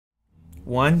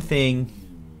One thing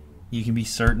you can be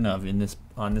certain of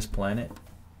on this planet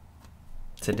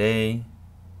today,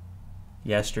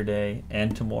 yesterday,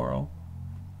 and tomorrow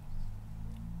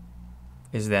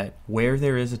is that where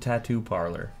there is a tattoo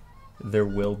parlor, there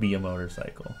will be a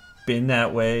motorcycle. Been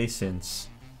that way since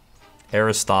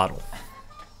Aristotle.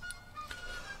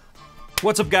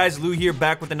 What's up guys, Lou here,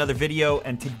 back with another video,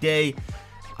 and today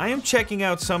I am checking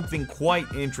out something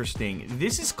quite interesting.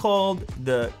 This is called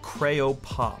the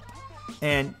CreoPop,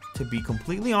 and to be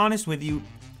completely honest with you,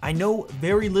 I know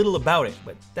very little about it,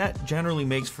 but that generally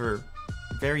makes for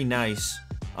very nice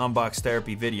unbox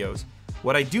therapy videos.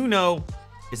 What I do know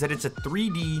is that it's a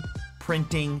 3D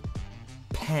printing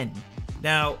pen.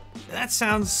 Now, that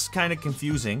sounds kind of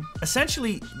confusing.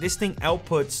 Essentially, this thing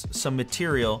outputs some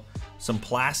material, some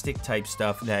plastic type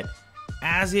stuff that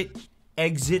as it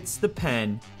exits the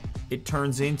pen, it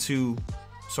turns into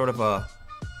sort of a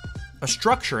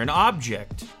structure, an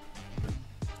object.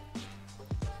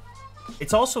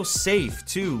 It's also safe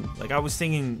too. Like I was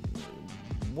thinking,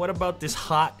 what about this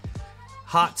hot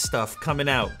stuff coming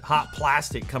out, hot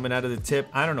plastic coming out of the tip?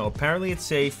 I don't know, apparently it's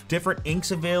safe. Different inks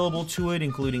available to it,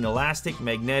 including elastic,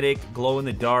 magnetic, glow in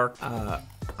the dark.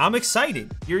 I'm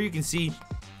excited. Here you can see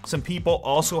some people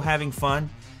also having fun.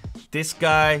 This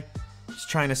guy is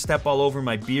trying to step all over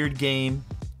my beard game.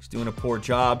 He's doing a poor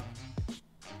job.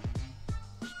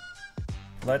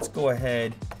 Let's go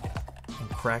ahead and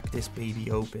crack this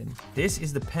baby open. This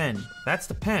is the pen. That's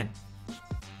the pen.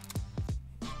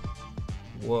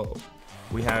 Whoa.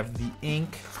 We have the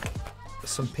ink,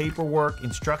 some paperwork,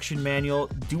 instruction manual.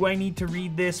 Do I need to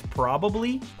read this?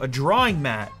 Probably. A drawing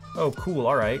mat. Oh, cool,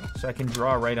 all right. So I can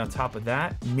draw right on top of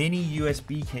that. Mini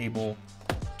USB cable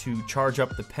to charge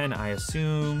up the pen, I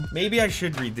assume. Maybe I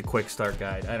should read the quick start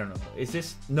guide. I don't know. Is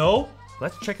this, no?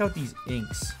 Let's check out these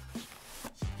inks.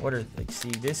 What are, like,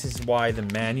 see, this is why the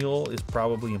manual is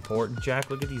probably important, Jack.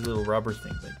 Look at these little rubber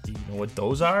things. Like, do you know what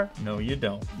those are? No, you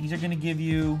don't. These are gonna give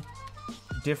you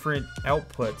different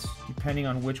outputs depending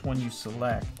on which one you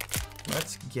select.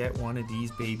 Let's get one of these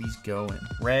babies going.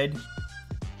 Red,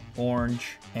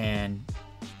 orange, and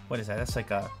what is that? That's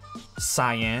like a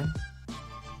cyan.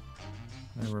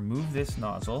 I'm gonna remove this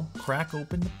nozzle, crack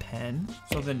open the pen.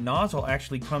 So the nozzle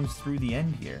actually comes through the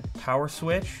end here. Power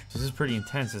switch. So this is pretty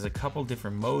intense. There's a couple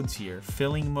different modes here.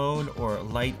 Filling mode or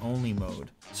light only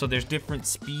mode. So there's different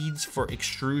speeds for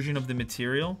extrusion of the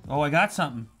material. Oh, I got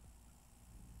something.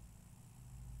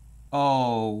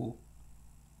 Oh,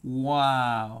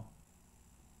 wow.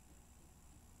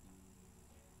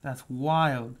 That's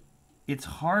wild. It's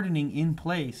hardening in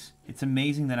place. It's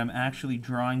amazing that I'm actually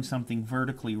drawing something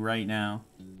vertically right now.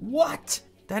 What?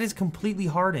 That is completely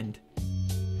hardened.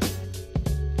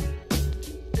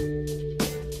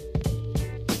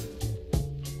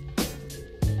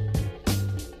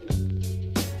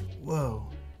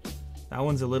 Whoa. That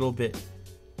one's a little bit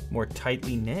more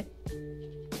tightly knit, as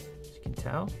you can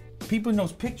tell. People in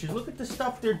those pictures, look at the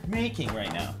stuff they're making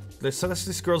right now.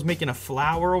 This girl's making a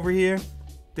flower over here.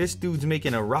 This dude's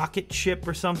making a rocket ship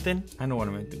or something. I know what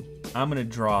I'm gonna do. I'm gonna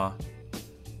draw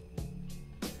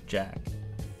Jack.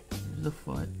 Here's the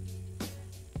foot.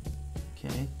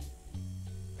 Okay.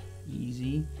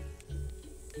 Easy.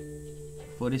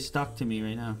 Foot is stuck to me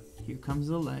right now. Here comes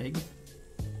the leg.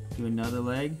 Do another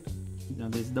leg. Now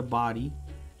this is the body.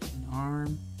 An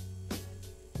arm.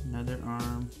 Another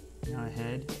arm. Now a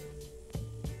head.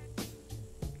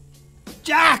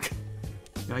 Jack!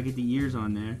 Gotta get the ears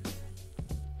on there.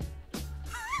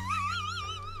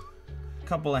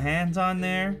 Couple of hands on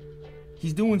there.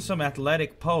 He's doing some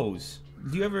athletic pose.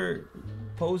 Do you ever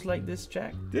pose like this,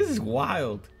 Jack? This is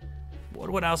wild.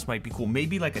 What else might be cool?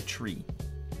 Maybe like a tree.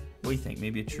 What do you think?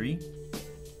 Maybe a tree?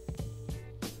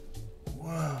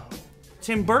 Whoa.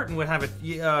 Tim Burton would have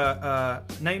a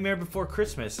Nightmare Before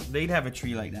Christmas. They'd have a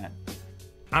tree like that.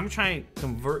 I'm trying to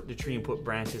convert the tree and put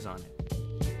branches on it.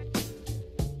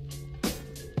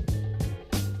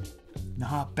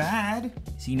 Not bad.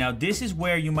 See, now this is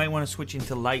where you might want to switch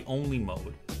into light only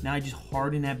mode. Now I just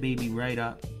harden that baby right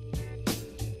up.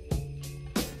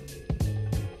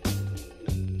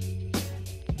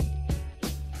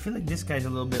 I feel like this guy's a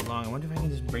little bit long. I wonder if I can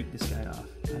just break this guy off.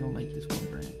 I don't like this one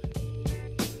branch.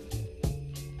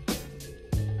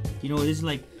 You know, this is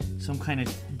like some kind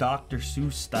of Dr.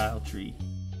 Seuss style tree.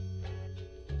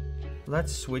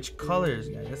 Let's switch colors,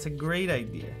 guys. That's a great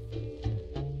idea.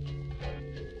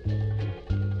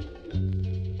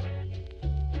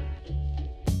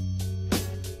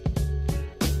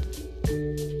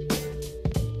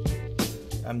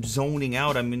 I'm zoning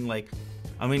out. I'm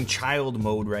in child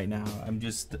mode right now.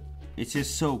 It's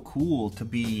just so cool to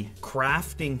be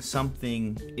crafting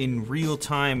something in real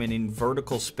time and in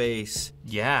vertical space.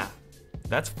 Yeah,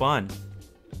 that's fun.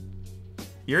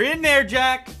 You're in there,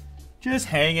 Jack. Just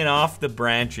hanging off the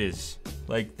branches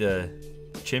like the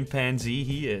chimpanzee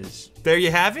he is. There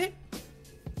you have it.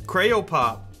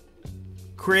 CreoPop.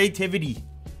 Creativity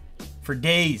for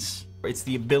days. It's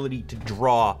the ability to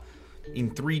draw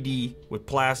in 3D with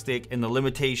plastic, and the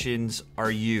limitations are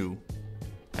you.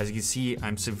 As you can see,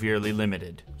 I'm severely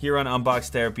limited. Here on Unbox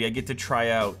Therapy, I get to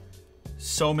try out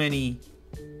so many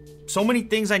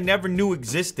things I never knew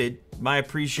existed. My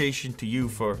appreciation to you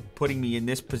for putting me in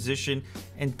this position,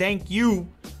 and thank you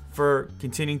for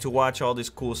continuing to watch all this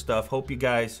cool stuff. Hope you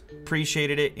guys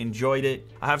appreciated it, enjoyed it.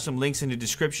 I have some links in the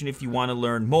description if you want to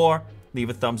learn more. Leave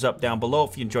a thumbs up down below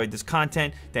if you enjoyed this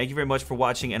content. Thank you very much for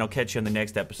watching, and I'll catch you on the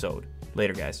next episode.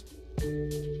 Later, guys.